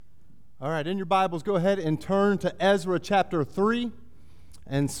All right, in your Bibles, go ahead and turn to Ezra chapter 3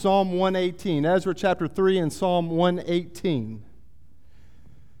 and Psalm 118. Ezra chapter 3 and Psalm 118.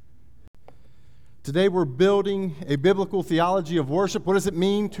 Today we're building a biblical theology of worship. What does it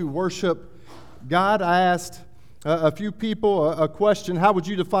mean to worship God? I asked a few people a question: how would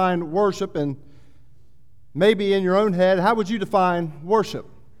you define worship? And maybe in your own head, how would you define worship?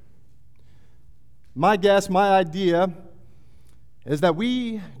 My guess, my idea, is that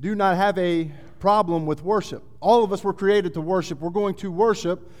we do not have a problem with worship. All of us were created to worship. We're going to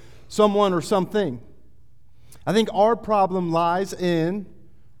worship someone or something. I think our problem lies in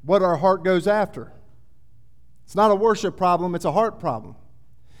what our heart goes after. It's not a worship problem, it's a heart problem.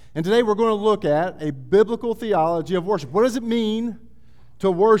 And today we're going to look at a biblical theology of worship. What does it mean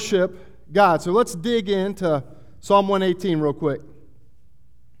to worship God? So let's dig into Psalm 118 real quick.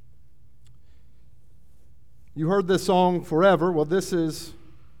 You heard this song forever. Well, this is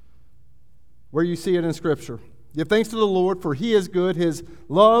where you see it in Scripture. Give thanks to the Lord, for He is good. His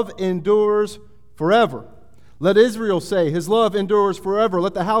love endures forever. Let Israel say, His love endures forever.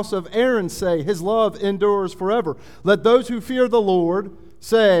 Let the house of Aaron say, His love endures forever. Let those who fear the Lord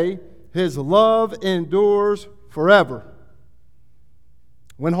say, His love endures forever.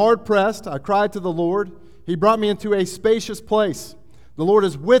 When hard pressed, I cried to the Lord. He brought me into a spacious place. The Lord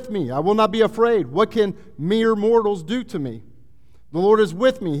is with me. I will not be afraid. What can mere mortals do to me? The Lord is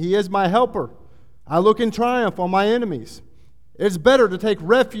with me. He is my helper. I look in triumph on my enemies. It is better to take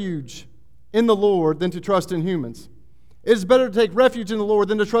refuge in the Lord than to trust in humans. It is better to take refuge in the Lord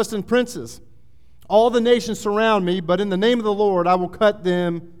than to trust in princes. All the nations surround me, but in the name of the Lord I will cut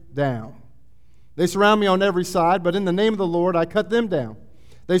them down. They surround me on every side, but in the name of the Lord I cut them down.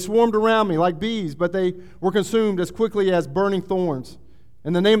 They swarmed around me like bees, but they were consumed as quickly as burning thorns.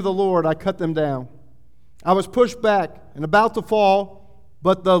 In the name of the Lord, I cut them down. I was pushed back and about to fall,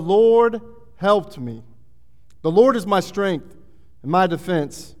 but the Lord helped me. The Lord is my strength and my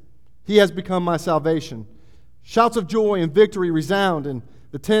defense. He has become my salvation. Shouts of joy and victory resound in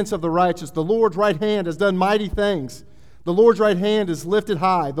the tents of the righteous. The Lord's right hand has done mighty things. The Lord's right hand is lifted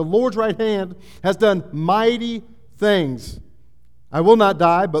high. The Lord's right hand has done mighty things. I will not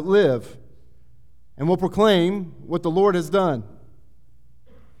die, but live, and will proclaim what the Lord has done.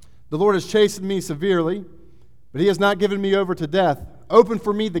 The Lord has chastened me severely, but He has not given me over to death. Open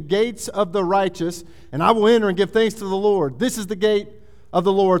for me the gates of the righteous, and I will enter and give thanks to the Lord. This is the gate of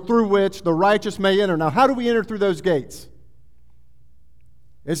the Lord through which the righteous may enter. Now, how do we enter through those gates?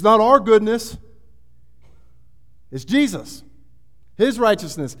 It's not our goodness. It's Jesus, His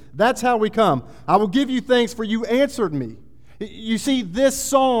righteousness. That's how we come. I will give you thanks, for you answered me. You see, this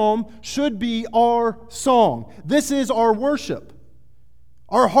psalm should be our song. This is our worship.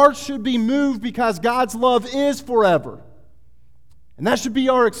 Our hearts should be moved because God's love is forever. And that should be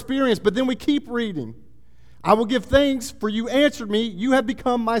our experience. But then we keep reading. I will give thanks, for you answered me. You have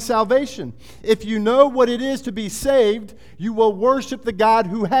become my salvation. If you know what it is to be saved, you will worship the God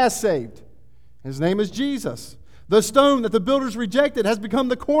who has saved. His name is Jesus. The stone that the builders rejected has become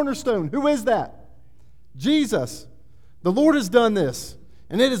the cornerstone. Who is that? Jesus. The Lord has done this,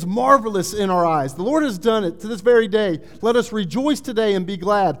 and it is marvelous in our eyes. The Lord has done it to this very day. Let us rejoice today and be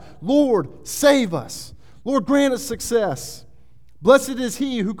glad. Lord, save us. Lord, grant us success. Blessed is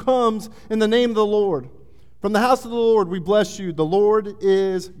he who comes in the name of the Lord. From the house of the Lord we bless you. The Lord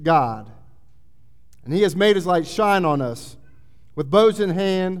is God. And He has made His light shine on us. With bows in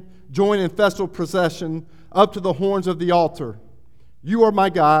hand, join in festal procession up to the horns of the altar. You are my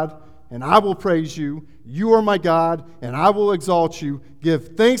God, and I will praise you. You are my God, and I will exalt you.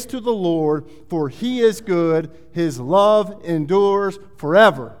 Give thanks to the Lord, for He is good. His love endures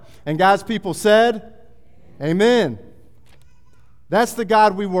forever. And God's people said, Amen. That's the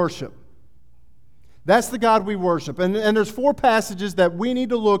God we worship. That's the God we worship. And there's 4 passages that we need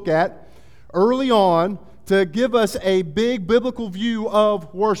to look at early on to give us a big biblical view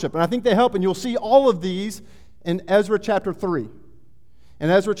of worship. And I think they help, and you'll see all of these in Ezra chapter 3. In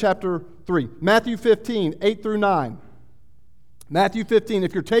Ezra chapter 3. Matthew 15, 8 through 9. Matthew 15,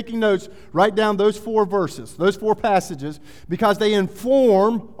 if you're taking notes, write down those 4 verses, those 4 passages, because they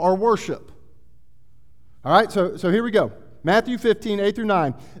inform our worship. All right, so here we go. Matthew 15, 8 through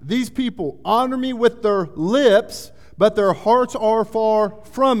 9. These people honor me with their lips, but their hearts are far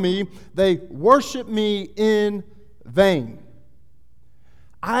from me. They worship me in vain.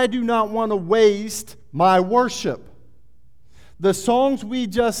 I do not want to waste my worship. The songs we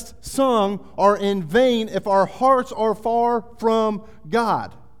just sung are in vain if our hearts are far from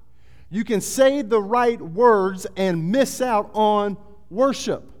God. You can say the right words and miss out on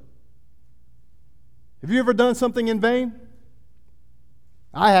worship. Have you ever done something in vain?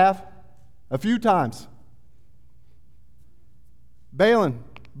 I have. a few times. Balin,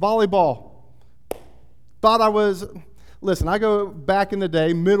 volleyball. Listen, I go back in the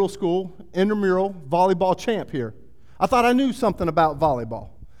day, middle school, intramural volleyball champ here. I thought I knew something about volleyball.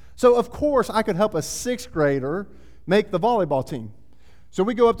 So, of course, I could help a sixth grader make the volleyball team. So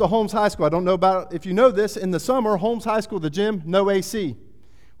we go up to Holmes High School. I don't know about if you know this. In the summer, Holmes High School, the gym, no AC.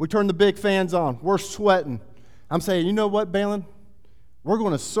 We turn the big fans on. We're sweating. I'm saying, you know what, Balin? We're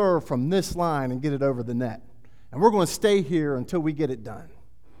going to serve from this line and get it over the net. And we're going to stay here until we get it done.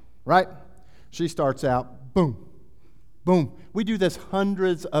 Right? She starts out, boom, boom. We do this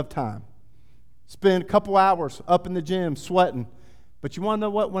hundreds of times. Spend a couple hours up in the gym sweating. But you want to know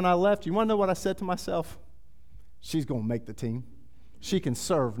what? When I left, you want to know what I said to myself? She's going to make the team. She can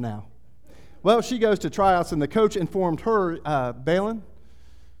serve now. Well, she goes to tryouts, and the coach informed her, Balin,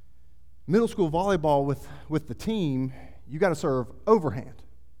 middle school volleyball with the team, you got to serve overhand.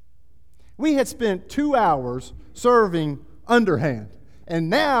 We had spent 2 hours serving underhand, and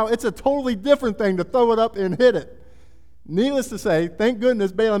now it's a totally different thing to throw it up and hit it. Needless to say, thank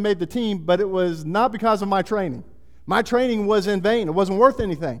goodness Balin made the team, but it was not because of my training. My training was in vain. It wasn't worth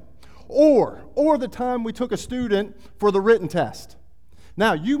anything. Or the time we took a student for the written test.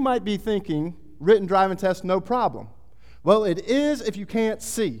 Now, you might be thinking, written driving test, no problem. Well, it is if you can't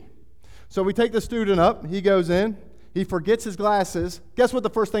see. So we take the student up. He goes in. He forgets his glasses. Guess what the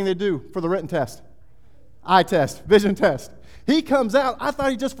first thing they do for the written test? Eye test, vision test. He comes out. I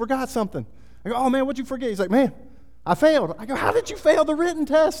thought he just forgot something. I go, oh, man, what'd you forget? He's like, man, I failed. I go, how did you fail the written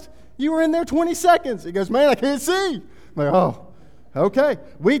test? You were in there 20 seconds. He goes, man, I can't see. I'm like, oh, okay.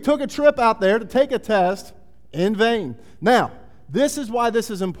 We took a trip out there to take a test in vain. Now, this is why this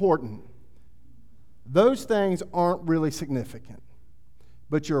is important. Those things aren't really significant,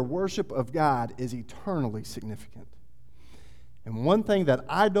 but your worship of God is eternally significant. And one thing that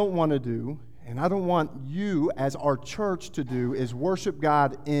I don't want to do, and I don't want you as our church to do, is worship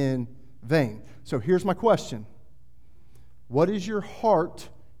God in vain. So here's my question. What is your heart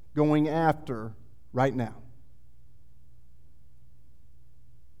going after right now?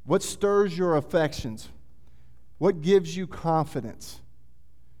 What stirs your affections? What gives you confidence?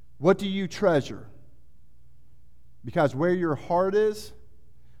 What do you treasure? Because where your heart is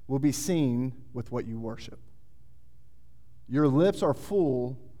will be seen with what you worship. Your lips are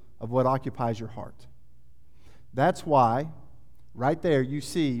full of what occupies your heart. That's why, right there, you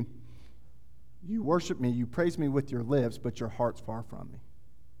see, you worship me, you praise me with your lips, but your heart's far from me.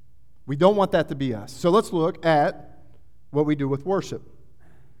 We don't want that to be us. So let's look at what we do with worship.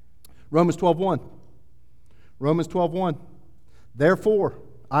 Romans 12:1. Romans 12:1. Therefore,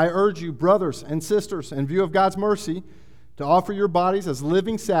 I urge you, brothers and sisters, in view of God's mercy, to offer your bodies as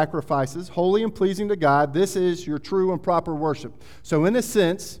living sacrifices, holy and pleasing to God. This is your true and proper worship. So in a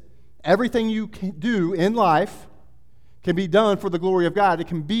sense, everything you can do in life can be done for the glory of God. It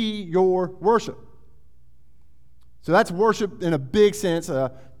can be your worship. So that's worship in a big sense,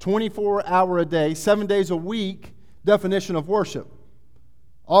 a 24-hour a day, 7 days a week definition of worship.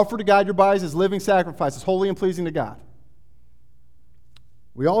 Offer to God your bodies as living sacrifices, holy and pleasing to God.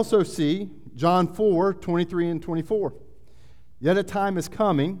 We also see John 4:23 and 24. Yet a time is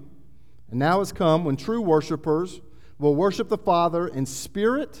coming, and now has come, when true worshipers will worship the Father in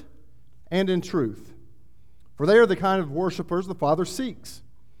spirit and in truth. For they are the kind of worshipers the Father seeks.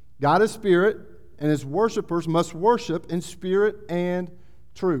 God is spirit, and his worshipers must worship in spirit and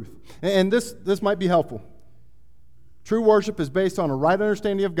truth. And this might be helpful. True worship is based on a right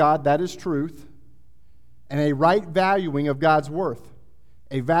understanding of God, that is truth, and a right valuing of God's worth,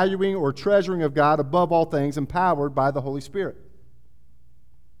 a valuing or treasuring of God above all things, empowered by the Holy Spirit.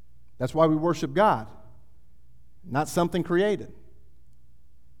 That's why we worship God, not something created.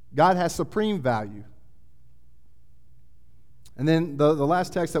 God has supreme value. And then the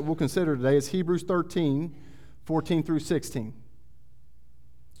last text that we'll consider today is Hebrews 13:14 through 16.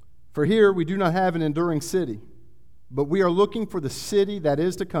 For here we do not have an enduring city, but we are looking for the city that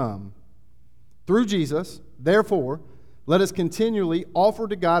is to come. Through Jesus, therefore, let us continually offer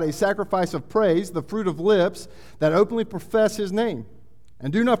to God a sacrifice of praise, the fruit of lips that openly profess his name.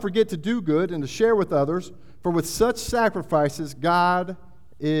 And do not forget to do good and to share with others, for with such sacrifices God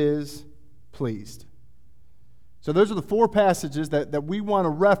is pleased. So those are the four passages that we want to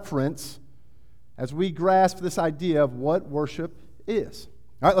reference as we grasp this idea of what worship is.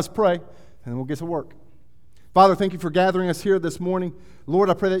 All right, let's pray, and then we'll get to work. Father, thank you for gathering us here this morning. Lord,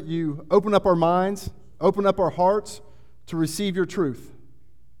 I pray that you open up our minds, open up our hearts to receive your truth.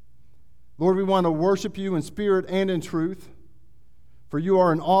 Lord, we want to worship you in spirit and in truth, for you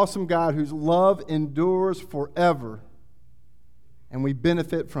are an awesome God whose love endures forever, and we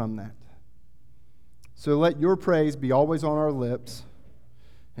benefit from that. So let your praise be always on our lips.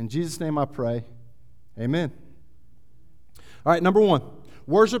 In Jesus' name I pray. Amen. All right, number one.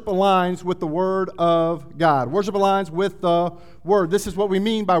 Worship aligns with the Word of God. Worship aligns with the Word. This is what we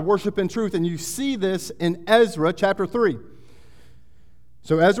mean by worship in truth. And you see this in Ezra chapter 3.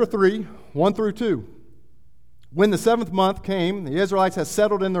 So Ezra 3, 1 through 2. When the 7th month came, the Israelites had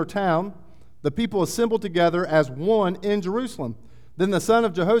settled in their town. The people assembled together as one in Jerusalem. Then the son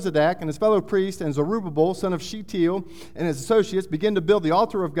of Jehozadak and his fellow priest and Zerubbabel, son of Shealtiel, and his associates began to build the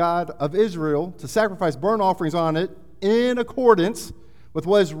altar of God of Israel to sacrifice burnt offerings on it in accordance with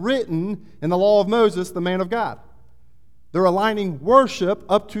what is written in the law of Moses, the man of God. They're aligning worship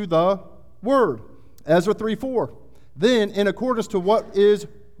up to the Word. Ezra 3:4. Then, in accordance to what is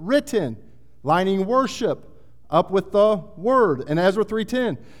written, lining worship up with the Word. And Ezra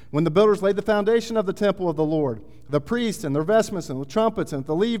 3:10. When the builders laid the foundation of the temple of the Lord, the priests and their vestments and with trumpets and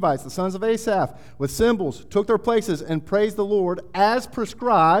the Levites, the sons of Asaph, with cymbals, took their places and praised the Lord as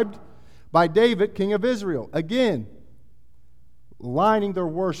prescribed by David, king of Israel. Again, lining their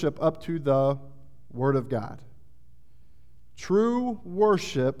worship up to the Word of God. True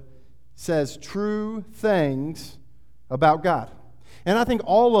worship says true things about God. And I think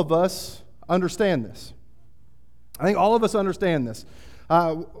all of us understand this.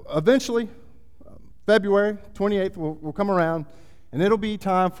 Eventually, February 28th will come around, and it'll be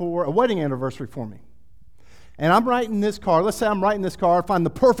time for a wedding anniversary for me. And I'm writing this card. Let's say I'm writing this card, find the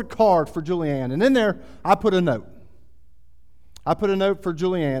perfect card for Julianne. And in there, I put a note. I put a note for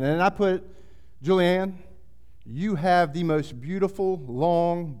Julianne, and I put, Julianne, you have the most beautiful,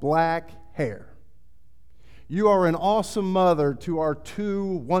 long, black hair. You are an awesome mother to our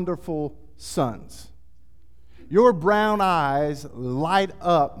 2 wonderful sons. Your brown eyes light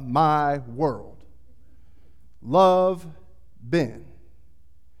up my world. Love, Ben.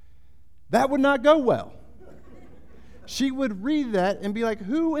 That would not go well. She would read that and be like,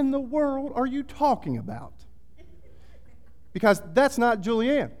 who in the world are you talking about? Because that's not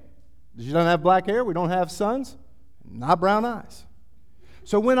Julianne. She doesn't have black hair. We don't have sons. Not brown eyes.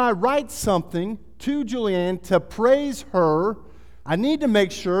 So when I write something to Julianne to praise her, I need to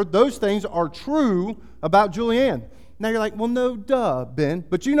make sure those things are true about Julianne. Now you're like, well, no, duh, Ben.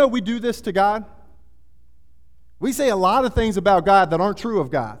 But you know we do this to God. We say a lot of things about God that aren't true of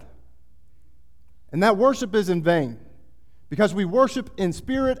God. And that worship is in vain because we worship in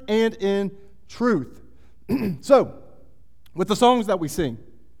spirit and in truth. So, with the songs that we sing,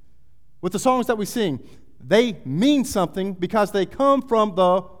 they mean something because they come from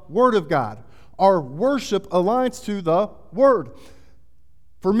the Word of God. Our worship aligns to the Word.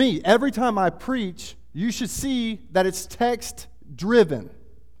 For me, every time I preach, you should see that it's text-driven.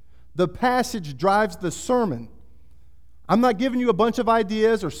 The passage drives the sermon. I'm not giving you a bunch of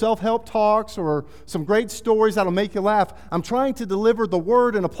ideas or self-help talks or some great stories that'll make you laugh. I'm trying to deliver the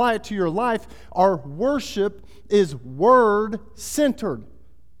Word and apply it to your life. Our worship is Word-centered,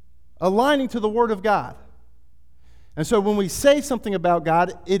 aligning to the Word of God. And so when we say something about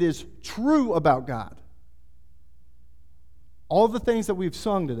God, it is true about God. All the things that we've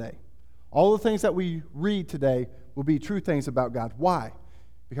sung today, all the things that we read today will be true things about God. Why?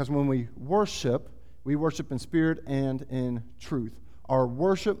 Because when we worship in spirit and in truth. Our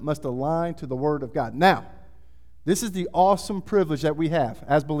worship must align to the Word of God. Now, this is the awesome privilege that we have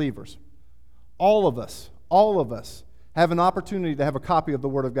as believers. All of us have an opportunity to have a copy of the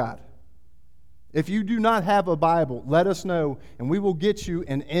Word of God. If you do not have a Bible, let us know, and we will get you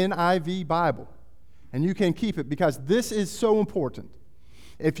an NIV Bible. And you can keep it because this is so important.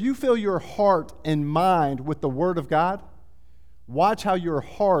 If you fill your heart and mind with the Word of God, watch how your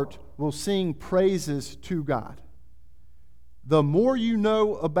heart will sing praises to God. The more you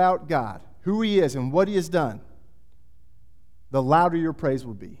know about God, who He is and what He has done, the louder your praise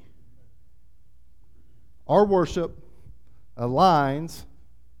will be. Our worship aligns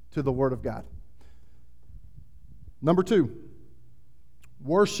to the Word of God. Number 2,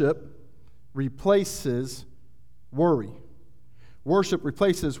 worship replaces worry. Worship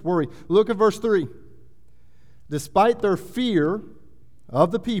replaces worry. Look at verse 3. Despite their fear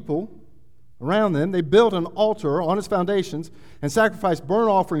of the people around them, they built an altar on its foundations and sacrificed burnt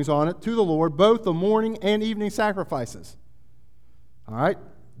offerings on it to the Lord, both the morning and evening sacrifices. All right.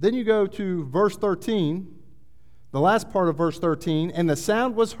 Then you go to verse 13, the last part of verse 13, and the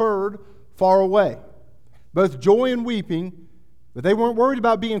sound was heard far away, both joy and weeping, but they weren't worried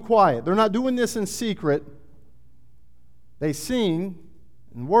about being quiet. They're not doing this in secret. They sing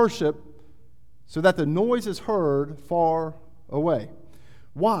and worship so that the noise is heard far away.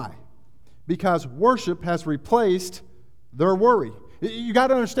 Why? Because worship has replaced their worry. You got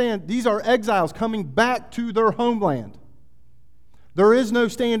to understand, these are exiles coming back to their homeland. There is no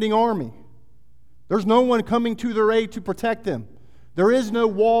standing army. There's no one coming to their aid to protect them. There is no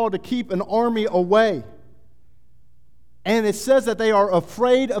wall to keep an army away. And it says that they are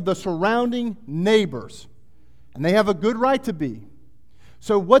afraid of the surrounding neighbors. And they have a good right to be.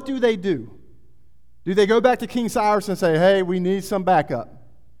 So what do? Do they go back to King Cyrus and say, hey, we need some backup?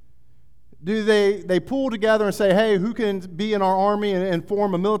 Do they pull together and say, hey, who can be in our army and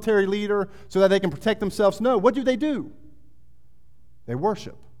form a military leader so that they can protect themselves? No. What do? They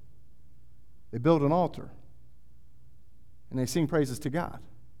worship. They build an altar. And they sing praises to God.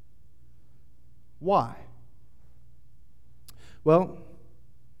 Why? Well,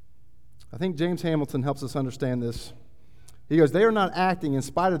 I think James Hamilton helps us understand this. He goes, they are not acting in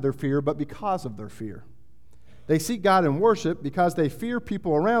spite of their fear, but because of their fear. They seek God in worship because they fear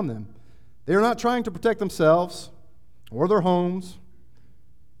people around them. They are not trying to protect themselves or their homes,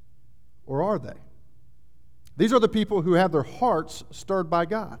 or are they? These are the people who have their hearts stirred by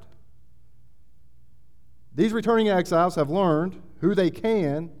God. These returning exiles have learned who they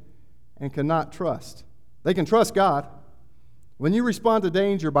can and cannot trust. They can trust God. When you respond to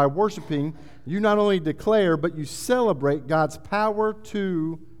danger by worshiping, you not only declare, but you celebrate God's power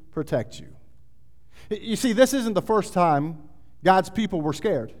to protect you. You see, this isn't the first time God's people were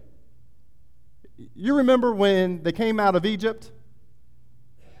scared. You remember when they came out of Egypt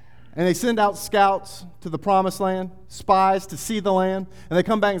and they send out scouts to the promised land, spies to see the land, and they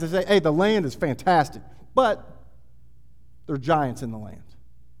come back and they say, hey, the land is fantastic, but there are giants in the land.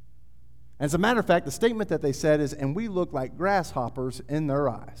 As a matter of fact, the statement that they said is, and we look like grasshoppers in their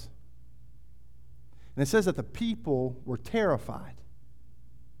eyes. And it says that the people were terrified.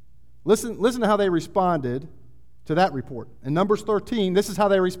 Listen to how they responded to that report. In Numbers 13, this is how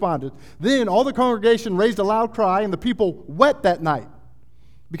they responded. Then all the congregation raised a loud cry, and the people wept that night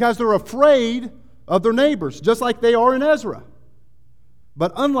because they're afraid of their neighbors, just like they are in Ezra.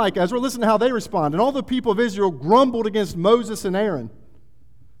 But unlike Ezra, listen to how they respond. And all the people of Israel grumbled against Moses and Aaron.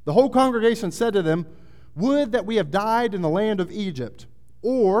 The whole congregation said to them, would that we have died in the land of Egypt,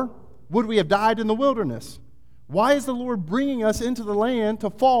 or would we have died in the wilderness? Why is the Lord bringing us into the land to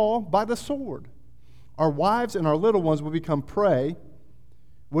fall by the sword? Our wives and our little ones will become prey.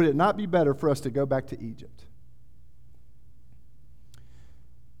 Would it not be better for us to go back to Egypt?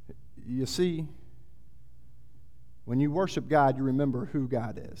 You see, when you worship God, you remember who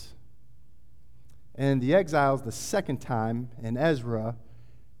God is. And the exiles, the second time in Ezra,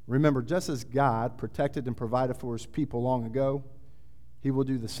 remember, just as God protected and provided for his people long ago, he will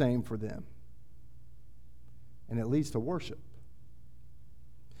do the same for them. And it leads to worship.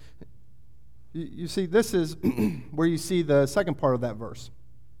 You see, this is where you see the second part of that verse.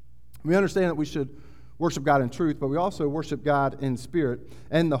 We understand that we should worship God in truth, but we also worship God in spirit.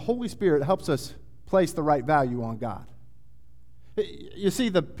 And the Holy Spirit helps us place the right value on God. You see,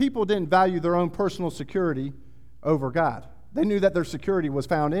 the people didn't value their own personal security over God. They knew that their security was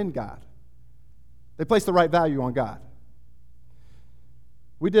found in God. They placed the right value on God.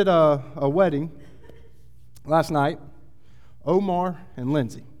 We did a wedding last night, Omar and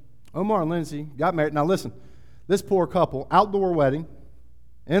Lindsay. Omar and Lindsay got married. Now listen, this poor couple, outdoor wedding,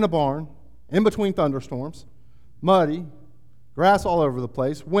 in a barn, in between thunderstorms, muddy, grass all over the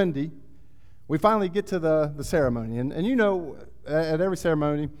place, windy. We finally get to the ceremony. And you know, at every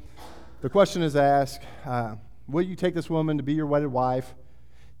ceremony, the question is asked, will you take this woman to be your wedded wife?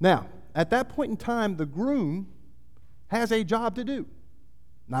 Now, at that point in time, the groom has a job to do.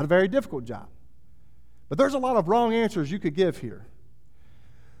 Not a very difficult job. But there's a lot of wrong answers you could give here.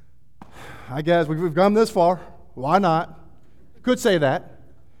 I guess we've gone this far. Why not? Could say that.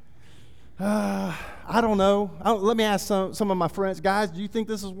 I don't know. Let me ask some of my friends. Guys, do you think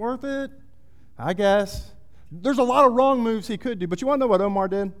this is worth it? I guess. There's a lot of wrong moves he could do. But you want to know what Omar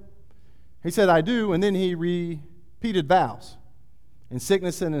did? He said, I do, and then he repeated vows. In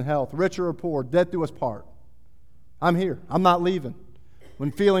sickness and in health, rich or poor, death do us part. I'm here. I'm not leaving.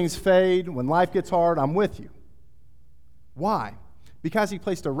 When feelings fade, when life gets hard, I'm with you. Why? Because he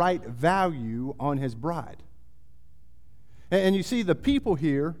placed a right value on his bride. And you see, the people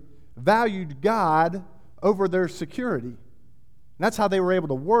here valued God over their security. And that's how they were able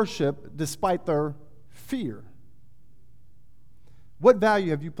to worship despite their fear. What value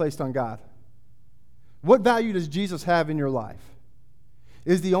have you placed on God? What value does Jesus have in your life?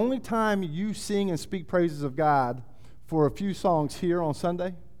 Is the only time you sing and speak praises of God for a few songs here on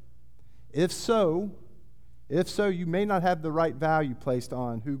Sunday? If so, you may not have the right value placed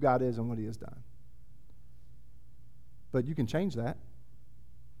on who God is and what he has done. But you can change that.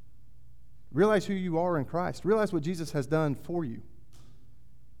 Realize who you are in Christ. Realize what Jesus has done for you.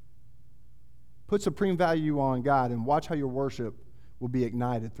 Put supreme value on God and watch how your worship will be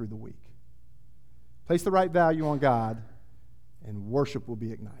ignited through the week. Place the right value on God and worship will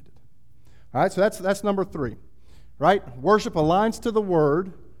be ignited. All right, so that's number 3. Right? Worship aligns to the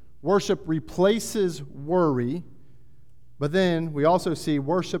Word. Worship replaces worry. But then we also see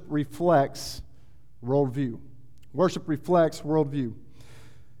worship reflects worldview. Worship reflects worldview.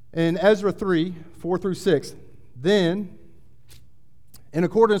 In Ezra 3, 4 through 6, then, in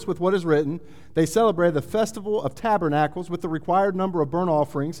accordance with what is written, they celebrated the Festival of Tabernacles with the required number of burnt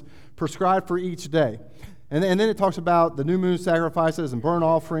offerings prescribed for each day. And then it talks about the new moon sacrifices and burnt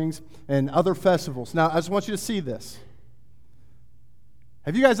offerings and other festivals. Now, I just want you to see this.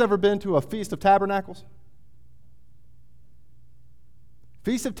 Have you guys ever been to a Feast of Tabernacles?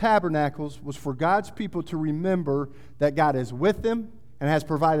 Feast of Tabernacles was for God's people to remember that God is with them and has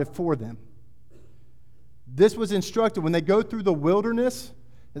provided for them. This was instructed when they go through the wilderness,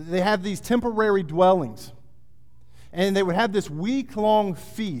 they have these temporary dwellings. And they would have this week-long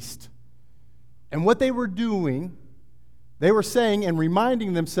feast. And what they were doing, they were saying and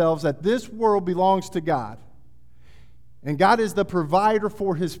reminding themselves that this world belongs to God. And God is the provider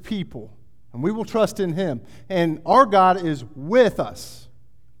for his people. And we will trust in him. And our God is with us.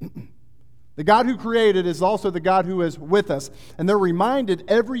 The God who created is also the God who is with us. And they're reminded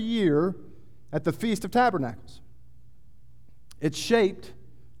every year at the Feast of Tabernacles. It shaped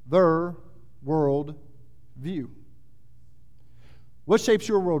their world view. What shapes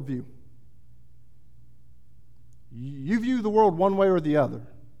your world view? You view the world one way or the other.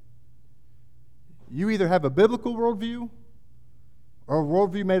 You either have a biblical worldview or a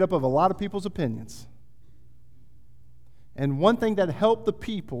worldview made up of a lot of people's opinions. And one thing that helped the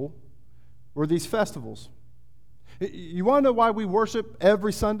people were these festivals. You want to know why we worship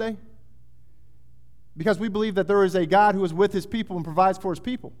every Sunday? Because we believe that there is a God who is with his people and provides for his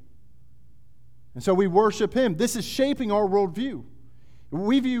people. And so we worship him. This is shaping our worldview.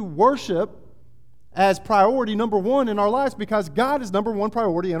 We view worship as priority number 1 in our lives because God is number 1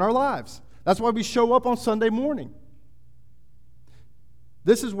 priority in our lives. That's why we show up on Sunday morning.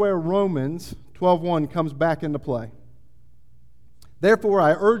 This is where Romans 12:1 comes back into play. Therefore,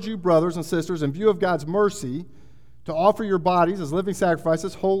 I urge you, brothers and sisters, in view of God's mercy, to offer your bodies as living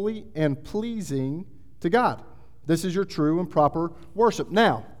sacrifices, holy and pleasing to God. This is your true and proper worship.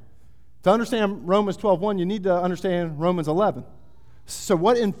 Now, to understand Romans 12:1, you need to understand Romans 11. So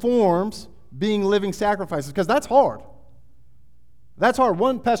what informs being living sacrifices? Because that's hard. That's hard.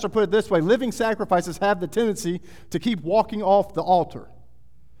 One pastor put it this way: living sacrifices have the tendency to keep walking off the altar.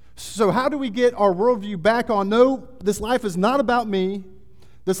 So how do we get our worldview back on, no, this life is not about me,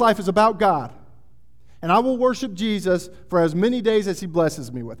 this life is about God. And I will worship Jesus for as many days as he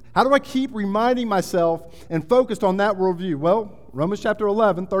blesses me with. How do I keep reminding myself and focused on that worldview? Well, Romans chapter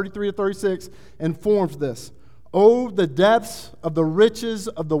 11, 33 to 36 informs this. Oh, the depths of the riches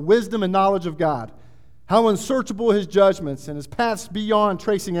of the wisdom and knowledge of God. How unsearchable his judgments and his paths beyond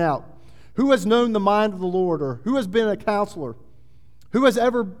tracing out. Who has known the mind of the Lord, or who has been a counselor? Who has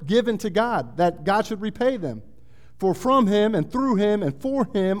ever given to God that God should repay them? For from him and through him and for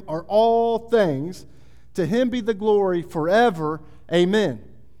him are all things. To him be the glory forever. Amen.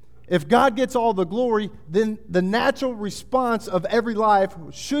 If God gets all the glory, then the natural response of every life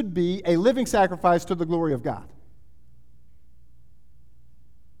should be a living sacrifice to the glory of God.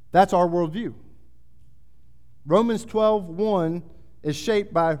 That's our worldview. Romans 12:1 is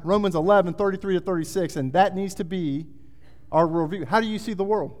shaped by Romans 11, 33 to 36, and that needs to be our worldview. How do you see the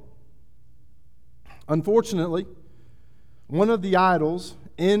world? Unfortunately, one of the idols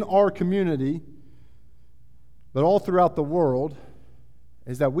in our community, but all throughout the world,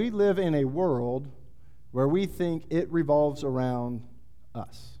 is that we live in a world where we think it revolves around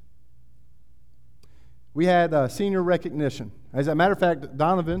us. We had senior recognition. As a matter of fact,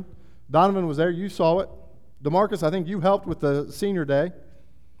 Donovan was there. You saw it. DeMarcus, I think you helped with the senior day.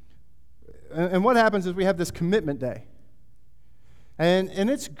 And what happens is we have this commitment day. And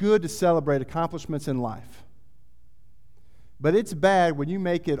it's good to celebrate accomplishments in life. But it's bad when you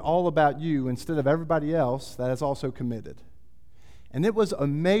make it all about you instead of everybody else that is also committed. And it was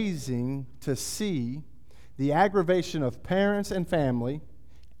amazing to see the aggravation of parents and family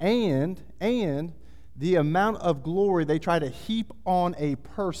and the amount of glory they try to heap on a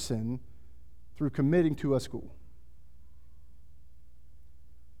person through committing to a school.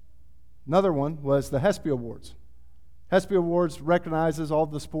 Another one was the HESPE Awards. HESPE Awards recognizes all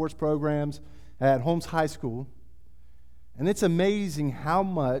the sports programs at Holmes High School. And it's amazing how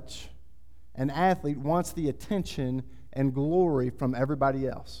much an athlete wants the attention and glory from everybody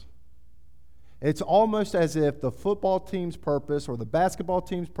else. It's almost as if the football team's purpose or the basketball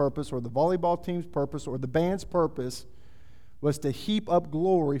team's purpose or the volleyball team's purpose or the band's purpose was to heap up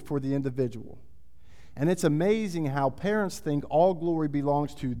glory for the individual. And it's amazing how parents think all glory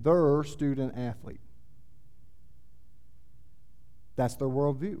belongs to their student athlete. That's their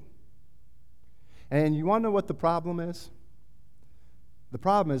worldview. And you want to know what the problem is? The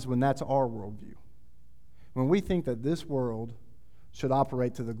problem is when that's our worldview. When we think that this world should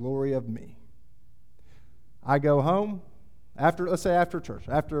operate to the glory of me. I go home, let's say after church,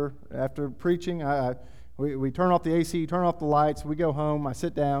 after preaching, we turn off the AC, turn off the lights, we go home, I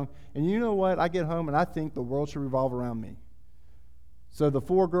sit down, and you know what? I get home and I think the world should revolve around me. So the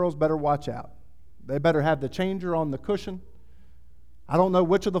 4 girls better watch out. They better have the changer on the cushion. I don't know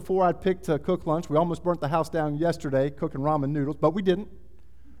which of the 4 I'd pick to cook lunch. We almost burnt the house down yesterday cooking ramen noodles, but we didn't.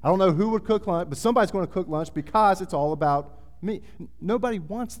 I don't know who would cook lunch, but somebody's going to cook lunch because it's all about me. Nobody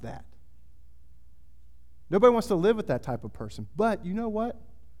wants that. Nobody wants to live with that type of person. But you know what?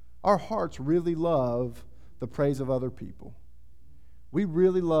 Our hearts really love the praise of other people. We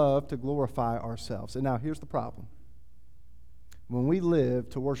really love to glorify ourselves. And now here's the problem. When we live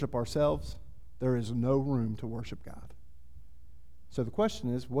to worship ourselves, there is no room to worship God. So the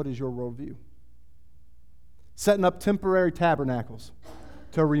question is, what is your worldview? Setting up temporary tabernacles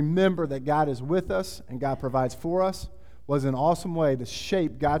to remember that God is with us and God provides for us was an awesome way to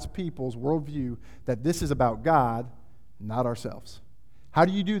shape God's people's worldview that this is about God, not ourselves. How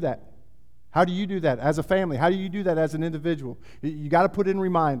do you do that? How do you do that as a family? How do you do that as an individual? You got to put in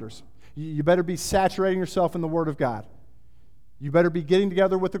reminders. You better be saturating yourself in the Word of God. You better be getting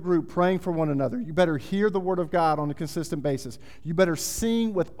together with a group, praying for one another. You better hear the Word of God on a consistent basis. You better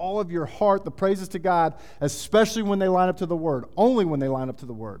sing with all of your heart the praises to God, especially when they line up to the Word, only when they line up to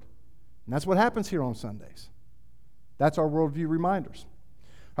the Word. And that's what happens here on Sundays. That's our worldview reminders.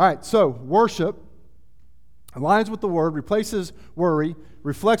 All right, so worship aligns with the Word, replaces worry,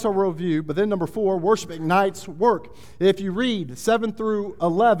 reflects our worldview. But then number 4, worship ignites work. If you read 7 through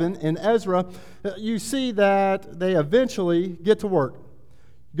 11 in Ezra, you see that they eventually get to work.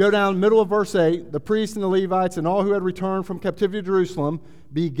 Go down middle of verse 8, the priests and the Levites and all who had returned from captivity to Jerusalem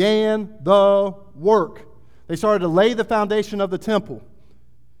began the work. They started to lay the foundation of the temple.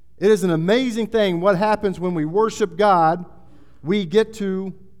 It is an amazing thing what happens when we worship God. We get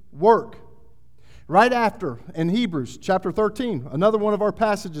to work. Right after, in Hebrews chapter 13, another one of our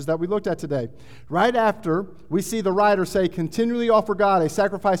passages that we looked at today, right after we see the writer say, continually offer God a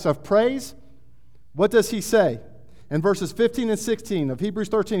sacrifice of praise, what does he say? In verses 15 and 16 of Hebrews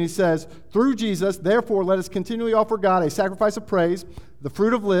 13, he says, through Jesus, therefore, let us continually offer God a sacrifice of praise, the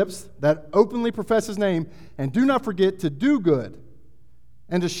fruit of lips that openly profess his name, and do not forget to do good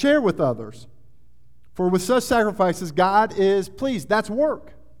and to share with others. For with such sacrifices, God is pleased. That's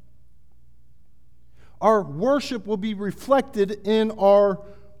work. Our worship will be reflected in our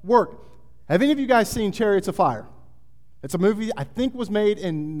work. Have any of you guys seen Chariots of Fire? It's a movie I think was made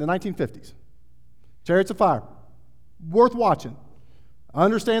in the 1950s. Chariots of Fire. Worth watching. I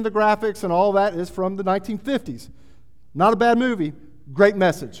understand the graphics and all that is from the 1950s. Not a bad movie. Great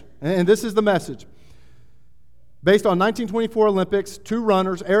message. And this is the message. Based on 1924 Olympics, 2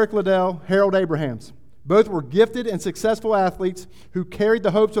 runners, Eric Liddell, Harold Abrahams. Both were gifted and successful athletes who carried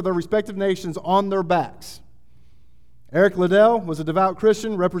the hopes of their respective nations on their backs. Eric Liddell was a devout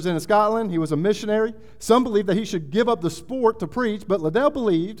Christian, represented Scotland. He was a missionary. Some believed that he should give up the sport to preach, but Liddell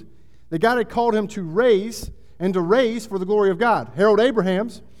believed that God had called him to race for the glory of God. Harold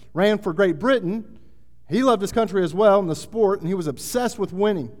Abrahams ran for Great Britain. He loved his country as well in the sport, and he was obsessed with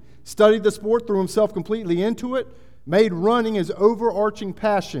winning. Studied the sport, threw himself completely into it, made running his overarching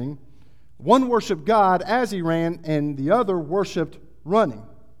passion. One worshiped God as he ran, and the other worshiped running.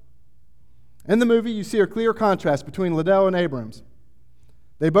 In the movie, you see a clear contrast between Liddell and Abrahams.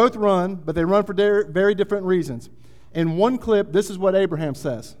 They both run, but they run for very different reasons. In one clip, this is what Abraham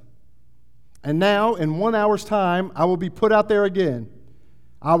says. And now, in 1 hour's time, I will be put out there again.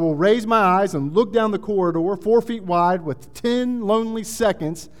 I will raise my eyes and look down the corridor 4 feet wide with 10 lonely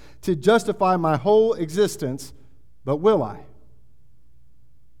seconds to justify my whole existence, but will I?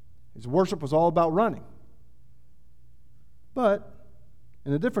 His worship was all about running. But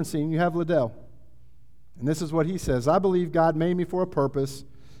in a different scene, you have Liddell. And this is what he says. I believe God made me for a purpose,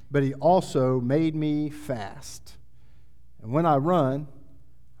 but he also made me fast. And when I run,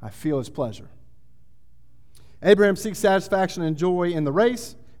 I feel his pleasure. Abraham seeks satisfaction and joy in the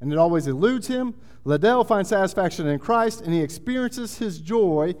race, and it always eludes him. Liddell finds satisfaction in Christ, and he experiences his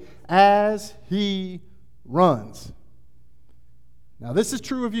joy as he runs. Now, this is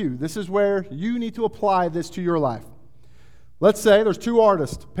true of you. This is where you need to apply this to your life. Let's say there's two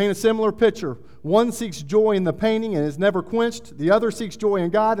artists, paint a similar picture. One seeks joy in the painting and is never quenched. The other seeks joy in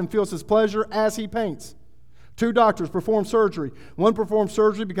God and feels his pleasure as he paints. Two doctors perform surgery. One performs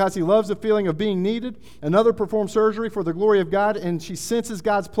surgery because he loves the feeling of being needed. Another performs surgery for the glory of God, and she senses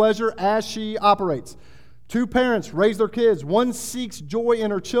God's pleasure as she operates. Two parents raise their kids. One seeks joy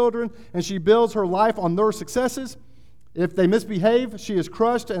in her children, and she builds her life on their successes. If they misbehave, she is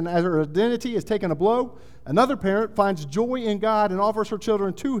crushed, and as her identity is taken a blow. Another parent finds joy in God and offers her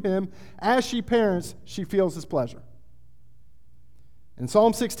children to him. As she parents, she feels his pleasure. In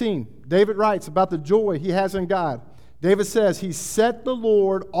Psalm 16, David writes about the joy he has in God. David says, he set the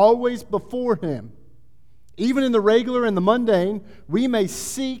Lord always before him. Even in the regular and the mundane, we may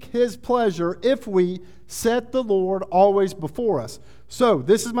seek his pleasure if we set the Lord always before us. So,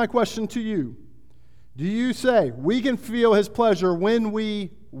 this is my question to you. Do you say we can feel his pleasure when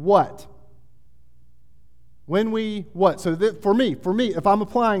we what? When we what? So for me, if I'm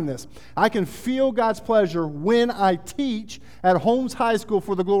applying this, I can feel God's pleasure when I teach at Holmes High School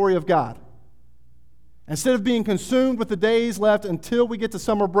for the glory of God. Instead of being consumed with the days left until we get to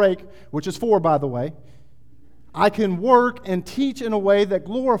summer break, which is 4, by the way, I can work and teach in a way that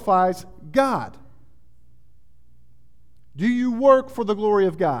glorifies God. Do you work for the glory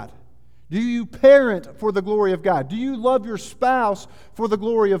of God? Do you parent for the glory of God? Do you love your spouse for the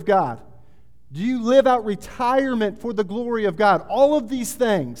glory of God? Do you live out retirement for the glory of God? All of these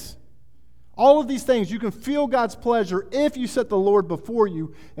things, you can feel God's pleasure if you set the Lord before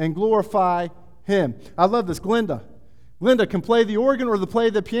you and glorify him. I love this. Glenda can play the organ or play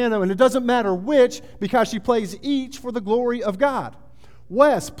the piano, and it doesn't matter which because she plays each for the glory of God.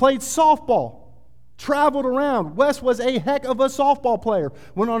 Wes played softball, traveled around. Wes was a heck of a softball player.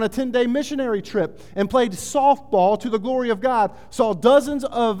 Went on a 10-day missionary trip and played softball to the glory of God. Saw dozens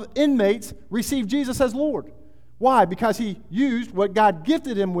of inmates receive Jesus as Lord. Why? Because he used what God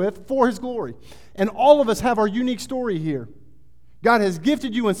gifted him with for his glory. And all of us have our unique story here. God has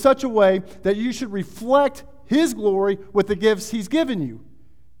gifted you in such a way that you should reflect his glory with the gifts he's given you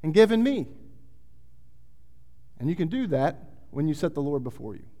and given me. And you can do that when you set the Lord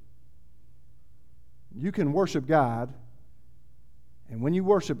before you. You can worship God, and when you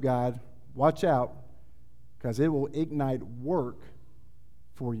worship God, watch out, because it will ignite work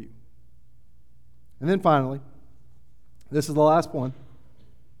for you. And then finally, this is the last one.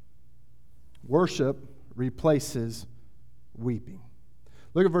 Worship replaces weeping.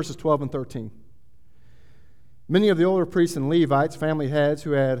 Look at verses 12 and 13. Many of the older priests and Levites, family heads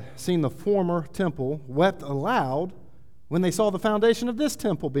who had seen the former temple, wept aloud when they saw the foundation of this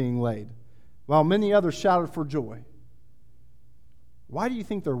temple being laid, while many others shouted for joy. Why do you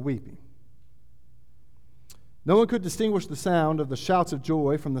think they're weeping? No one could distinguish the sound of the shouts of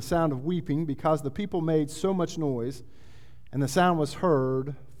joy from the sound of weeping because the people made so much noise, and the sound was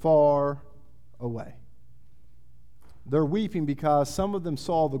heard far away. They're weeping because some of them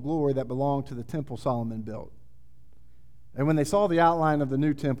saw the glory that belonged to the temple Solomon built. And when they saw the outline of the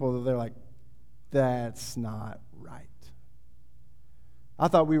new temple, they're like, that's not right. I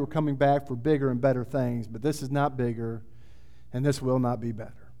thought we were coming back for bigger and better things, but this is not bigger, and this will not be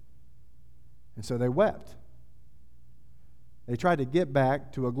better. And so they wept. They tried to get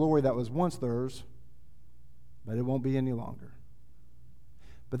back to a glory that was once theirs, but it won't be any longer.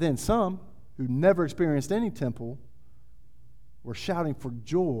 But then some who never experienced any temple were shouting for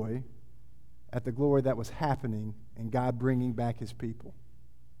joy at the glory that was happening and God bringing back his people.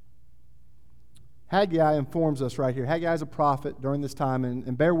 Haggai informs us right here. Haggai is a prophet during this time,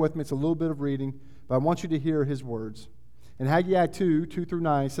 and bear with me, it's a little bit of reading, but I want you to hear his words. In Haggai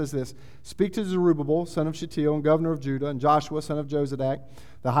 2:2-9, it says this: Speak to Zerubbabel, son of Shealtiel, and governor of Judah, and Joshua, son of Jozadak,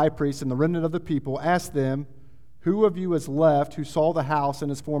 the high priest, and the remnant of the people. Ask them, who of you is left who saw the house in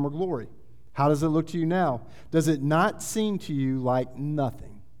its former glory? How does it look to you now? Does it not seem to you like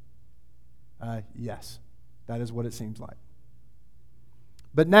nothing? Yes, that is what it seems like.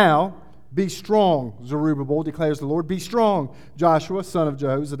 But now, be strong, Zerubbabel, declares the Lord. Be strong, Joshua, son of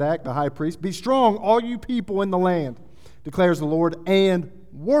Jozadak, the high priest. Be strong, all you people in the land, declares the Lord, and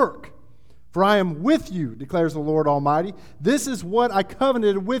work. For I am with you, declares the Lord Almighty. This is what I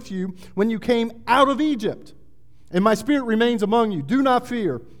covenanted with you when you came out of Egypt. And my spirit remains among you. Do not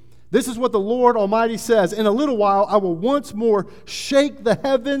fear. This is what the Lord Almighty says. In a little while, I will once more shake the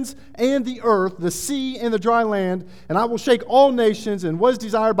heavens and the earth, the sea and the dry land, and I will shake all nations, and what is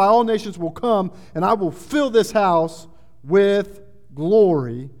desired by all nations will come, and I will fill this house with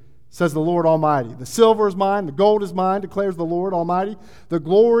glory, says the Lord Almighty. The silver is mine, the gold is mine, declares the Lord Almighty. The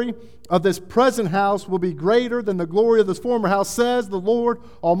glory of this present house will be greater than the glory of this former house, says the Lord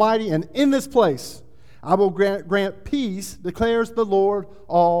Almighty. And in this place I will grant peace, declares the Lord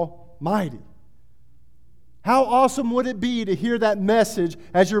Almighty. How awesome would it be to hear that message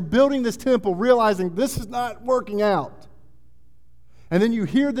as you're building this temple, realizing this is not working out? And then you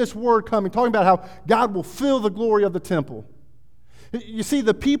hear this word coming, talking about how God will fill the glory of the temple. You see,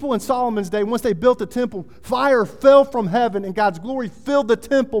 the people in Solomon's day, once they built the temple, fire fell from heaven and God's glory filled the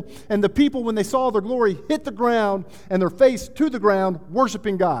temple. And the people, when they saw their glory, hit the ground and their face to the ground,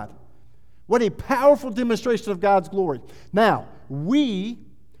 worshiping God. What a powerful demonstration of God's glory. Now, we,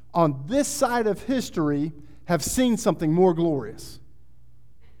 on this side of history, have seen something more glorious.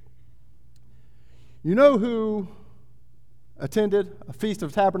 You know who attended a Feast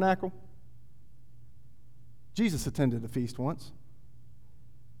of Tabernacle? Jesus attended a feast once.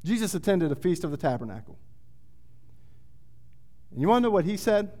 Jesus attended a Feast of the Tabernacle. And you want to know what he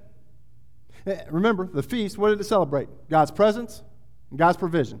said? Remember, the feast, what did it celebrate? God's presence and God's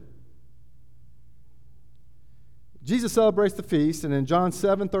provision. Jesus celebrates the feast, and in John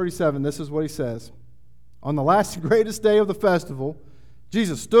 7:37, this is what he says. On the last and greatest day of the festival,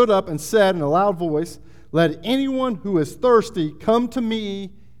 Jesus stood up and said in a loud voice, "Let anyone who is thirsty come to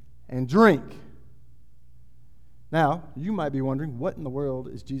me and drink." Now, you might be wondering, what in the world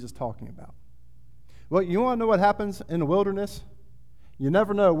is Jesus talking about? Well, you want to know what happens in the wilderness? You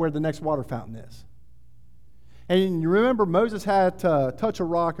never know where the next water fountain is. And you remember Moses had to touch a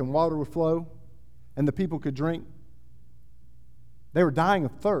rock and water would flow, and the people could drink? They were dying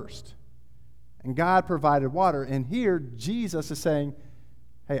of thirst, and God provided water. And here, Jesus is saying,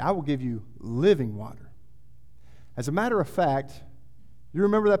 hey, I will give you living water. As a matter of fact, you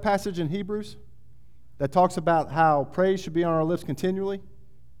remember that passage in Hebrews that talks about how praise should be on our lips continually?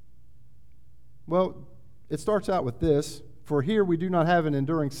 Well, it starts out with this. For here we do not have an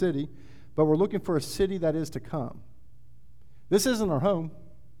enduring city, but we're looking for a city that is to come. This isn't our home.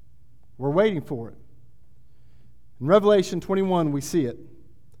 We're waiting for it. In Revelation 21, we see it.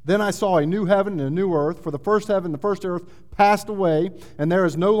 Then I saw a new heaven and a new earth, for the first heaven and the first earth passed away, and there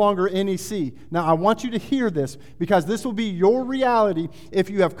is no longer any sea. Now, I want you to hear this, because this will be your reality if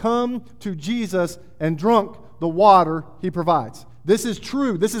you have come to Jesus and drunk the water he provides. This is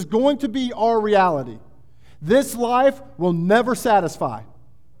true. This is going to be our reality. This life will never satisfy.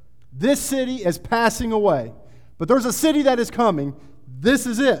 This city is passing away, but there's a city that is coming. This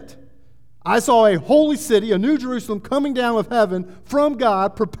is it. I saw a holy city, a new Jerusalem, coming down with heaven from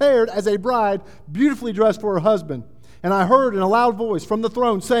God, prepared as a bride, beautifully dressed for her husband. And I heard in a loud voice from the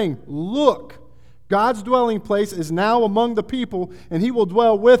throne saying, "Look, God's dwelling place is now among the people, and he will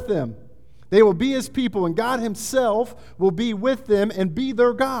dwell with them. They will be his people, and God himself will be with them and be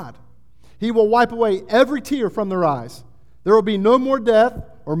their God. He will wipe away every tear from their eyes. There will be no more death,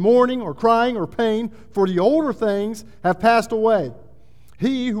 or mourning, or crying, or pain, for the older things have passed away."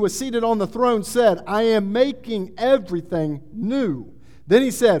 He who was seated on the throne said, "I am making everything new." Then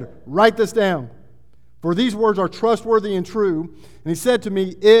he said, "Write this down, for these words are trustworthy and true." And he said to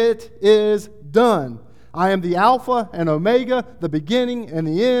me, "It is done. I am the Alpha and Omega, the beginning and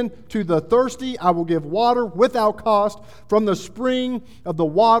the end. To the thirsty I will give water without cost from the spring of the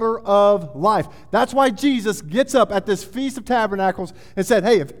water of life." That's why Jesus gets up at this Feast of Tabernacles and said,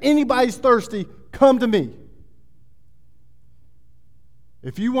 hey, if anybody's thirsty, come to me.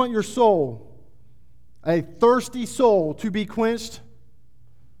 If you want your soul, a thirsty soul, to be quenched,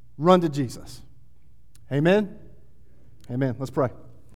 run to Jesus. Amen? Amen. Let's pray.